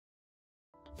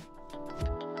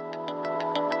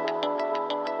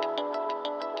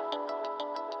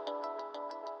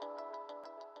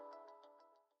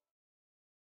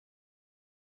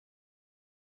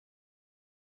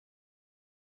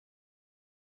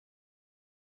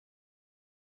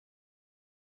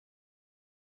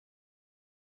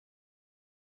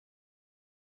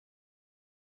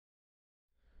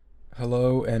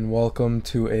Hello and welcome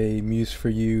to a Muse for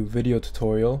You video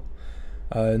tutorial.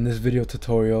 In this video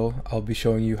tutorial, I'll be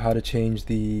showing you how to change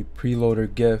the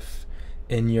preloader GIF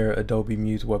in your Adobe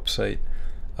Muse website.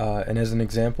 And as an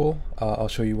example, I'll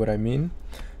show you what I mean.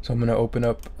 So I'm going to open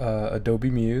up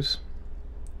Adobe Muse.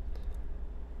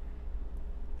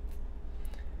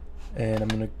 And I'm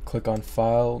going to click on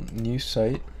File, New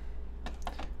Site.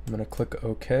 I'm going to click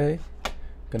OK.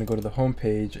 I'm going to go to the home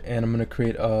page and I'm going to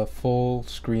create a full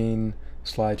screen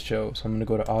slideshow. So I'm going to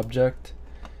go to Object,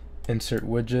 Insert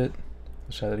Widget.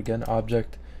 Let's try that again.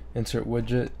 Object, Insert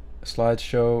Widget,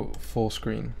 Slideshow, Full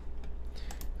Screen.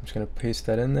 I'm just going to paste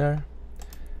that in there.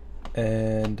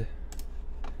 And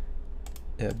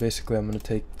yeah, basically I'm going to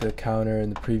take the counter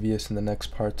and the previous and the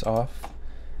next parts off.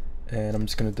 And I'm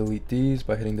just going to delete these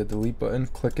by hitting the delete button,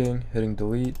 clicking, hitting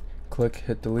delete, click,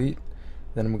 hit delete.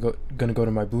 Then I'm going to go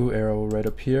to my blue arrow right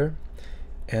up here,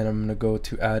 and I'm going to go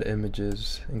to add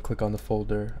images and click on the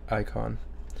folder icon.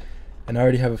 And I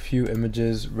already have a few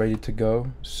images ready to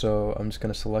go, so I'm just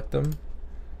going to select them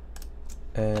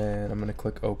and I'm going to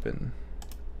click open.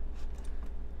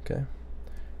 Okay.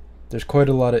 There's quite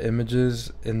a lot of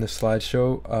images in the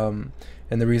slideshow,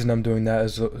 and the reason I'm doing that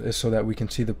is so that we can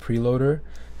see the preloader,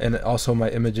 and also my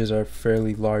images are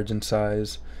fairly large in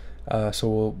size,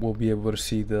 so we'll be able to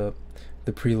see the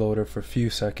preloader for a few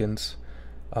seconds.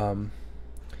 So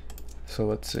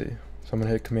let's see. So I'm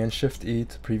gonna hit Command-Shift-E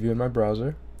to preview in my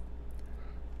browser,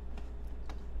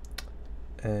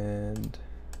 and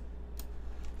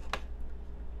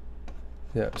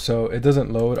yeah, so it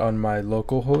doesn't load on my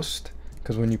local host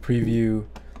because when you preview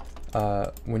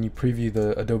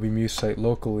the Adobe Muse site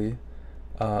locally,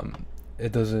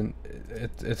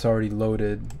 it's already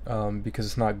loaded because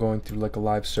it's not going through like a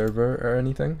live server or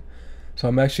anything. So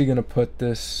I'm actually going to put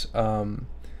this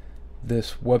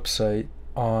this website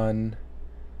on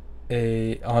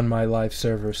my live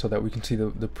server so that we can see the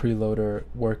preloader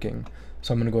working.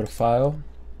 So I'm going to go to File,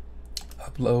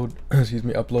 Upload,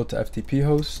 Upload to FTP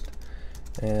host,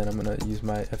 and I'm going to use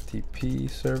my FTP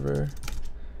server.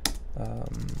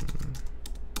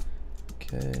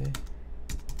 Okay.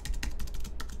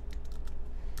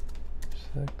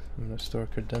 I'm going to store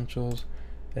credentials,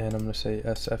 and I'm going to say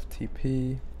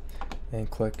SFTP. And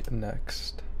click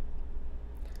next.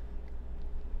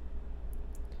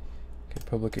 Okay,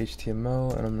 public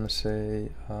HTML, and I'm going to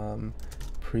say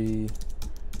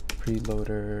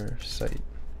preloader site.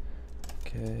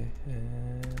 Okay,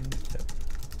 and yep.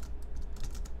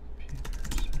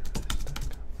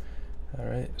 All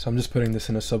right, so I'm just putting this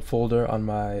in a subfolder on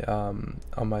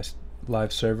my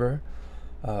live server,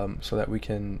 so that we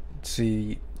can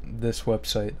see this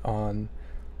website on,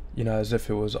 as if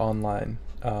it was online.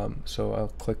 So I'll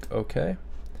click OK.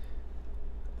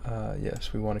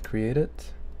 Yes, we want to create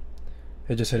it.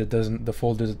 It just said the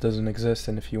folder doesn't exist,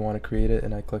 and if you want to create it,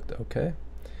 and I clicked OK.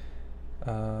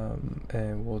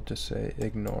 And we'll just say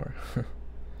ignore.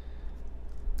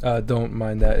 Don't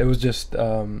mind that. It was just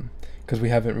because we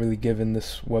haven't really given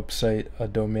this website a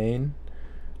domain.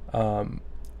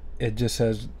 It just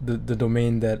says the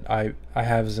domain that I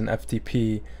have as an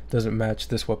FTP doesn't match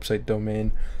this website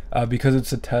domain. Because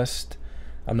it's a test,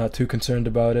 I'm not too concerned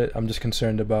about it. I'm just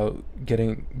concerned about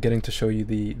getting to show you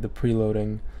the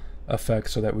preloading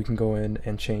effect so that we can go in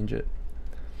and change it.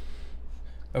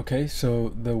 Okay, so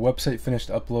the website finished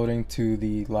uploading to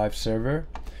the live server.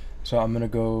 So I'm gonna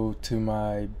go to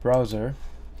my browser,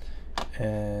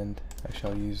 and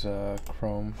actually I'll use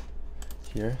Chrome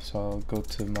here. So I'll go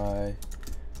to my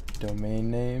domain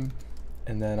name,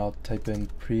 and then I'll type in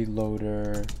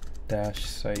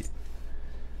preloader-site.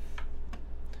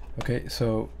 Okay,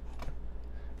 so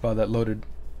wow, that loaded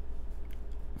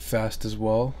fast as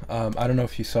well. I don't know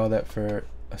if you saw that for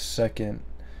a second,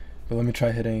 but let me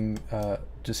try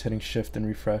just hitting Shift and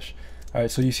refresh. All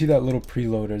right, so you see that little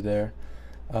preloader there.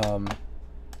 I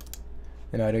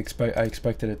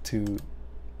expected it to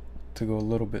go a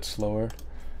little bit slower,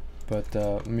 but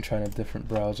let me try in a different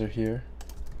browser here.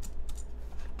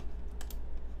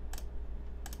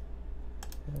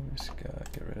 Let me just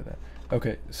get rid of that.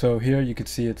 Okay, so here you can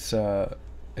see it's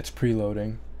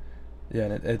preloading. Yeah,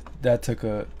 and that took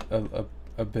a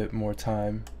bit more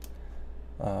time.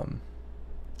 Let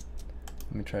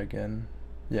me try again.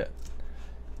 Yeah.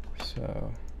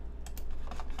 So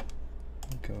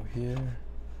go here.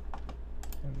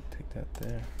 Let me take that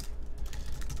there.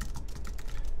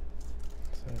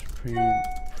 So it's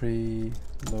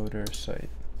preloader site.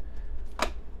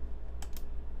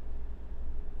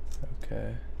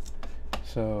 Okay.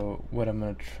 So what I'm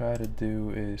going to try to do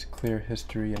is clear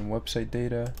history and website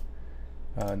data.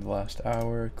 In the last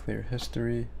hour, clear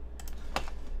history.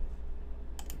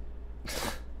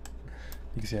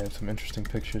 You can see I have some interesting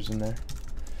pictures in there.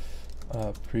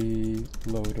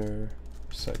 Preloader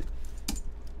site.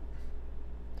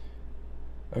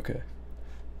 Okay,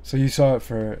 so you saw it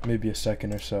for maybe a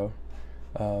second or so,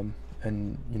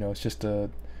 and you know, it's just a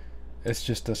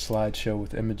slideshow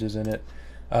with images in it.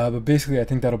 But basically, I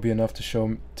think that'll be enough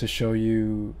to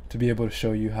be able to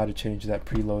show you how to change that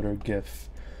preloader GIF.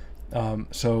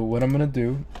 So what I'm gonna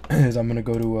do is I'm gonna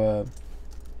go to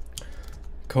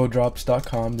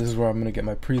codedrops.com. This is where I'm gonna get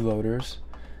my preloaders,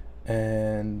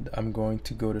 and I'm going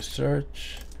to go to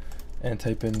search and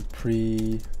type in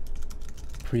preloader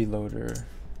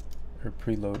or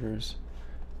preloaders.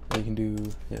 You can do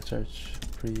search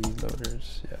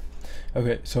preloaders. Yeah.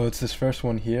 Okay, so it's this first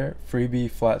one here, freebie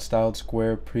flat styled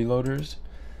square preloaders,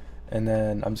 and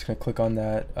then I'm just gonna click on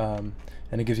that, and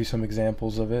it gives you some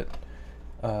examples of it,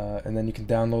 and then you can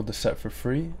download the set for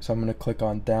free. So I'm gonna click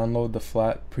on download the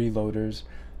flat preloaders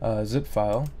zip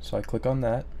file. So I click on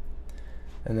that,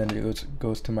 and then it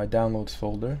goes to my downloads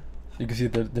folder. You can see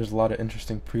that there's a lot of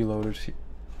interesting preloaders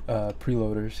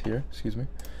here. Excuse me.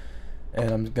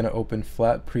 And I'm gonna open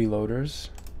flat preloaders,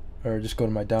 or just go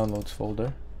to my downloads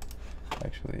folder.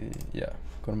 Actually, yeah,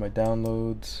 go to my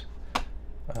downloads,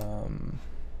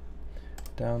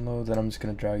 downloads, and I'm just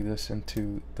gonna drag this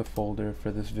into the folder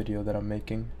for this video that I'm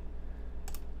making.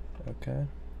 Okay,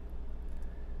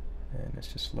 and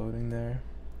it's just loading there.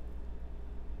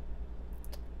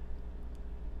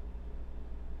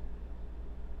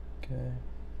 Okay.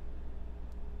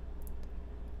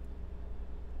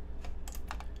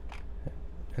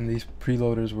 And these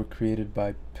preloaders were created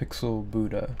by Pixel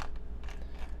Buddha.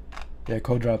 Yeah,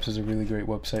 CodeDrops is a really great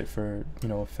website for, you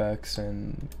know, effects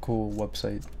and cool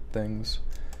website things.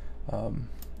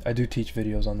 I do teach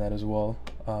videos on that as well,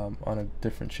 on a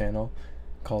different channel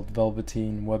called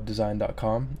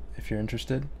velveteenwebdesign.com if you're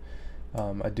interested.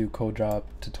 I do CodeDrop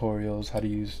tutorials, how to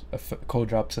use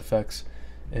CodeDrops effects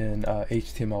in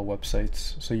HTML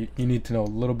websites. So you need to know a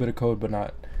little bit of code, but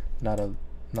not a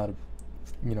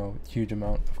you know, huge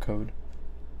amount of code.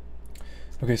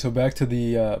 Okay, so back to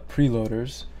the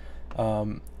preloaders.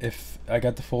 If I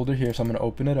got the folder here, so I'm going to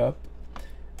open it up,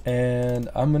 and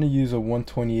I'm going to use a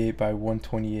 128 by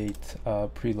 128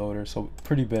 preloader, so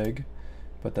pretty big,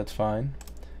 but that's fine.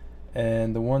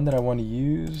 And the one that I want to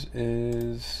use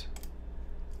is,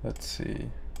 let's see,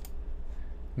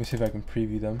 let me see if I can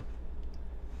preview them.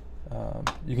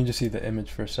 You can just see the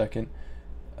image for a second.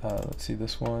 Let's see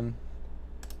this one,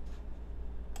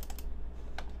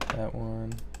 that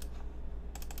one,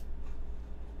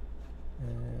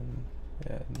 and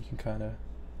yeah, you can kind of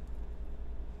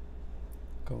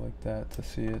go like that to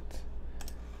see it.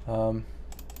 I'm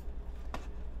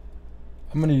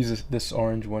going to use this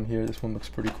orange one here. This one looks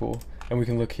pretty cool, and we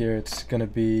can look here. It's going to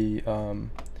be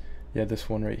yeah, this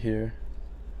one right here,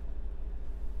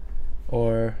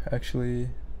 or actually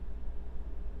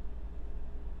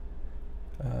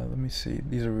let me see,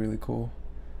 these are really cool.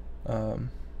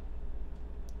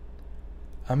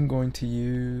 I'm going to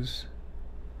use,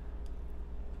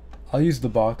 I'll use the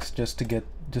box just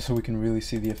so we can really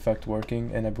see the effect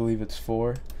working, and I believe it's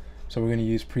 4, so we're going to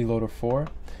use preloader 4.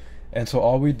 And so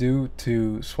all we do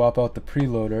to swap out the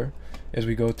preloader is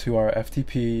we go to our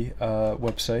FTP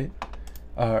website,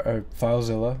 or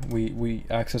FileZilla. We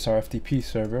access our FTP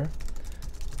server,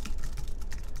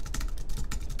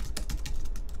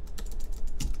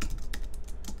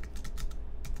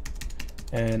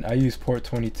 and I use port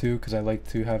 22 because I like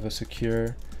to have a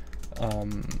secure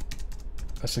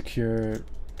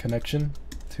connection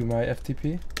to my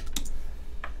FTP.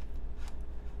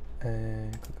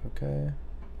 And click OK.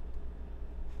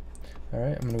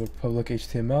 Alright, I'm going to go to public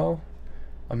HTML.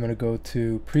 I'm going to go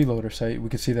to preloader site. We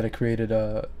can see that I created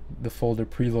the folder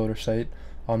preloader site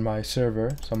on my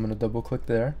server, so I'm going to double click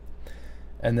there.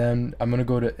 And then I'm going to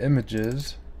go to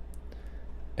images,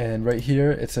 and right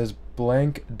here it says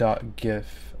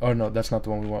blank.gif. Oh no, that's not the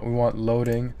one we want. We want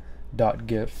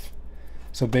loading.gif.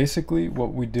 So basically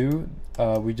what we do,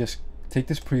 we just take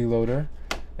this preloader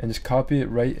and just copy it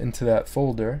right into that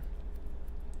folder,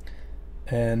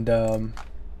 and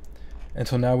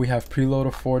so now we have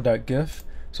preloader4.gif.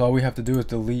 So all we have to do is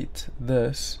delete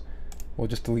this. We'll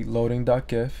just delete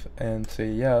loading.gif and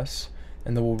say yes,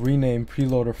 and then we'll rename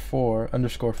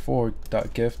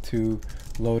preloader4_4.gif to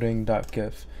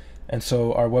loading.gif. And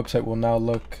so our website will now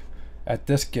look at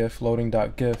this GIF,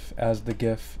 loading.gif, as the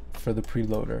GIF for the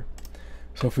preloader.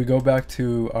 So if we go back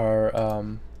to our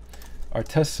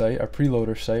test site, our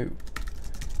preloader site,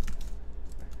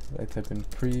 I type in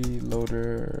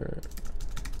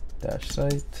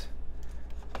preloader-site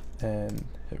and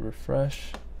hit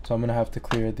refresh. So I'm gonna have to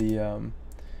clear the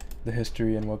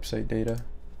history and website data.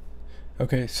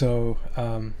 Okay, so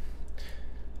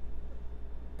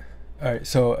alright,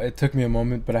 so it took me a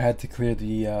moment, but I had to clear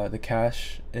the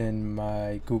cache in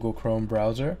my Google Chrome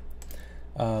browser.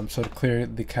 So to clear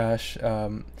the cache,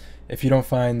 if you don't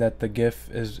find that the GIF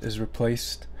is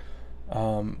replaced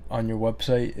on your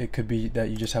website, it could be that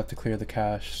you just have to clear the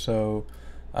cache. So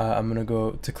I'm gonna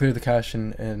go to clear the cache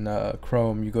in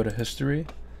Chrome. You go to History,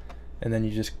 and then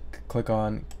you just click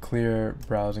on Clear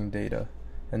Browsing Data,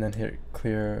 and then hit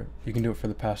Clear. You can do it for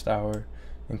the past hour,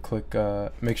 and click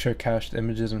make sure Cached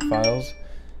Images and Files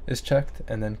is checked,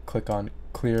 and then click on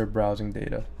Clear Browsing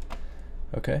Data.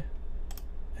 Okay,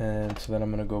 and so then I'm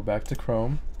gonna go back to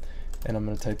Chrome, and I'm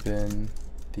gonna type in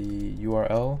the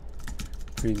URL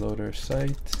preloader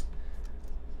site,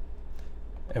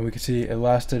 and we can see it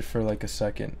lasted for like a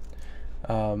second.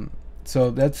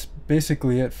 So that's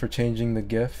basically it for changing the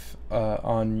GIF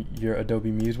on your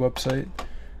Adobe Muse website.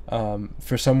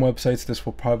 For some websites this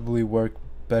will probably work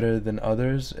better than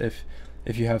others.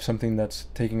 If you have something that's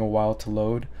taking a while to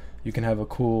load, you can have a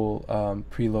cool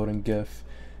preloading GIF.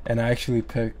 And I actually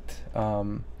picked, I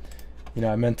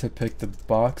meant to pick the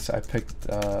box. I picked,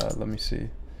 let me see,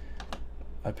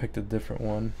 I picked a different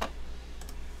one.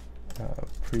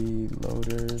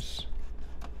 Preloaders.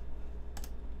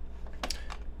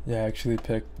 Yeah, I actually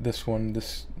picked this one,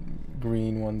 this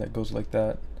green one that goes like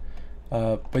that.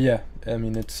 But yeah, I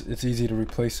mean it's easy to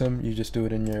replace them. You just do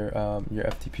it in your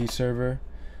FTP server,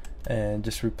 and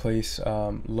just replace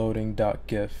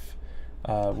loading.gif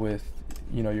with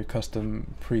your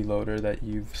custom preloader that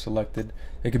you've selected.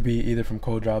 It could be either from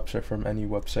Codrops or from any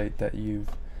website that you've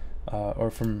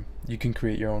you can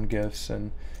create your own GIFs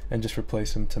and just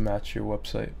replace them to match your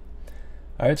website.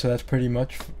 Alright, so that's pretty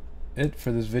much it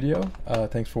for this video.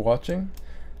 Thanks for watching.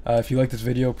 If you like this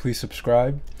video, please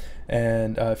subscribe,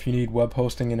 and if you need web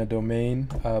hosting in a domain,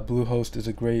 Bluehost is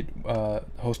a great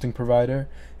hosting provider,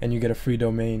 and you get a free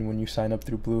domain when you sign up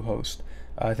through Bluehost.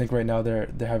 I think right now they're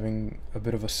having a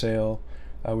bit of a sale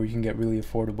where you can get really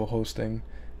affordable hosting.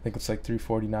 I think it's like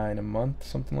 $3.49 a month,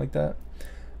 something like that.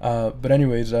 But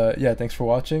anyways, yeah, thanks for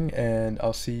watching, and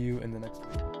I'll see you in the next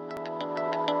video.